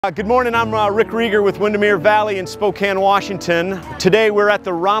Good morning, I'm Rick Rieger with Windermere Valley in Spokane, Washington. Today we're at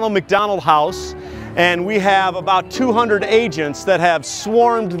the Ronald McDonald House and we have about 200 agents that have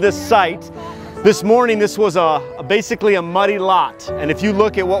swarmed this site. This morning this was basically a muddy lot, and if you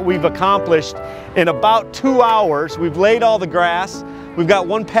look at what we've accomplished in about 2 hours, we've laid all the grass, we've got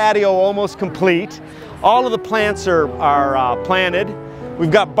one patio almost complete, all of the plants are planted,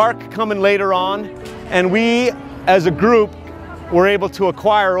 we've got bark coming later on, and we as a group we're able to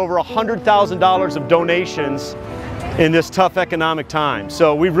acquire over $100,000 of donations in this tough economic time.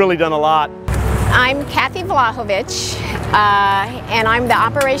 So we've really done a lot. I'm Kathy Vlahovic, and I'm the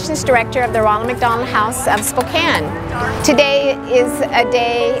Operations Director of the Ronald McDonald House of Spokane. Today is a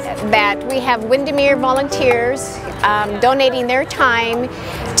day that we have Windermere volunteers donating their time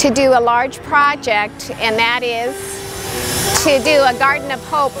to do a large project, and that is to do a Garden of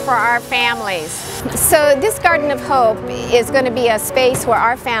Hope for our families. So this Garden of Hope is going to be a space where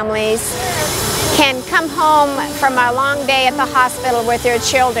our families can come home from a long day at the hospital with their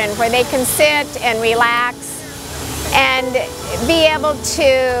children, where they can sit and relax and be able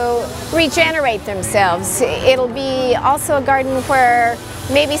to regenerate themselves. It'll be also a garden where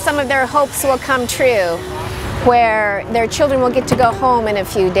maybe some of their hopes will come true, where their children will get to go home in a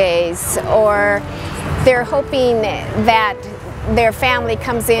few days, or they're hoping that their family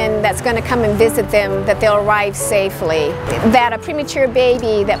comes in that's going to come and visit them, that they'll arrive safely. That a premature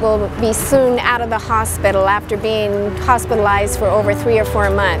baby that will be soon out of the hospital after being hospitalized for over 3 or 4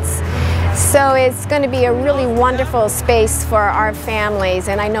 months. So it's going to be a really wonderful space for our families,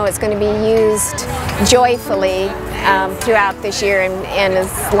 and I know it's going to be used joyfully throughout this year and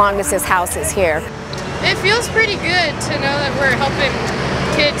as long as this house is here. It feels pretty good to know that we're helping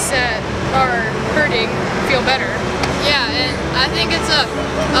kids that are hurting feel better. Yeah, and I think it's a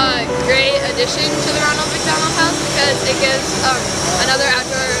great addition to the Ronald McDonald House because it gives another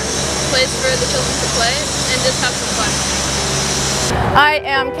outdoor place for the children to play and just have some fun. I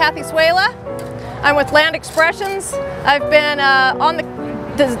am Kathy Suela. I'm with Land Expressions. I've been on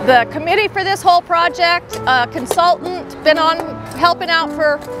the committee for this whole project, consultant, been on helping out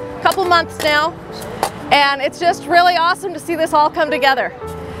for a couple months now, and it's just really awesome to see this all come together.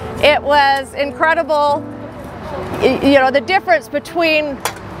 It was incredible. You know, the difference between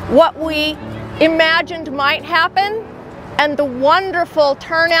what we imagined might happen and the wonderful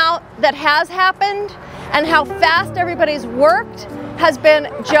turnout that has happened and how fast everybody's worked has been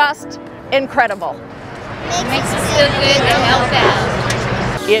just incredible. It makes us feel good to help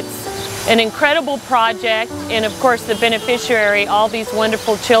out. It's an incredible project, and of course the beneficiary, all these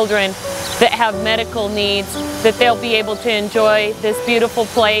wonderful children that have medical needs, that they'll be able to enjoy this beautiful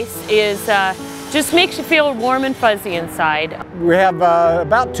place is just makes you feel warm and fuzzy inside. We have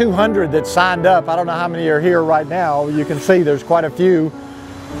about 200 that signed up. I don't know how many are here right now. You can see there's quite a few.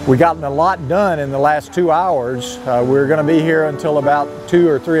 We gotten a lot done in the last 2 hours. We're going to be here until about 2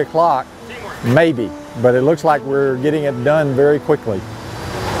 or 3 o'clock, maybe, but it looks like we're getting it done very quickly.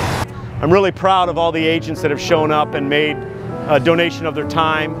 I'm really proud of all the agents that have shown up and made a donation of their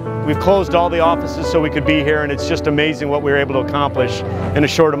time. We've closed all the offices so we could be here, and it's just amazing what we were able to accomplish in a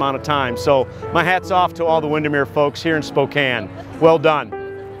short amount of time. So my hat's off to all the Windermere folks here in Spokane. Well done.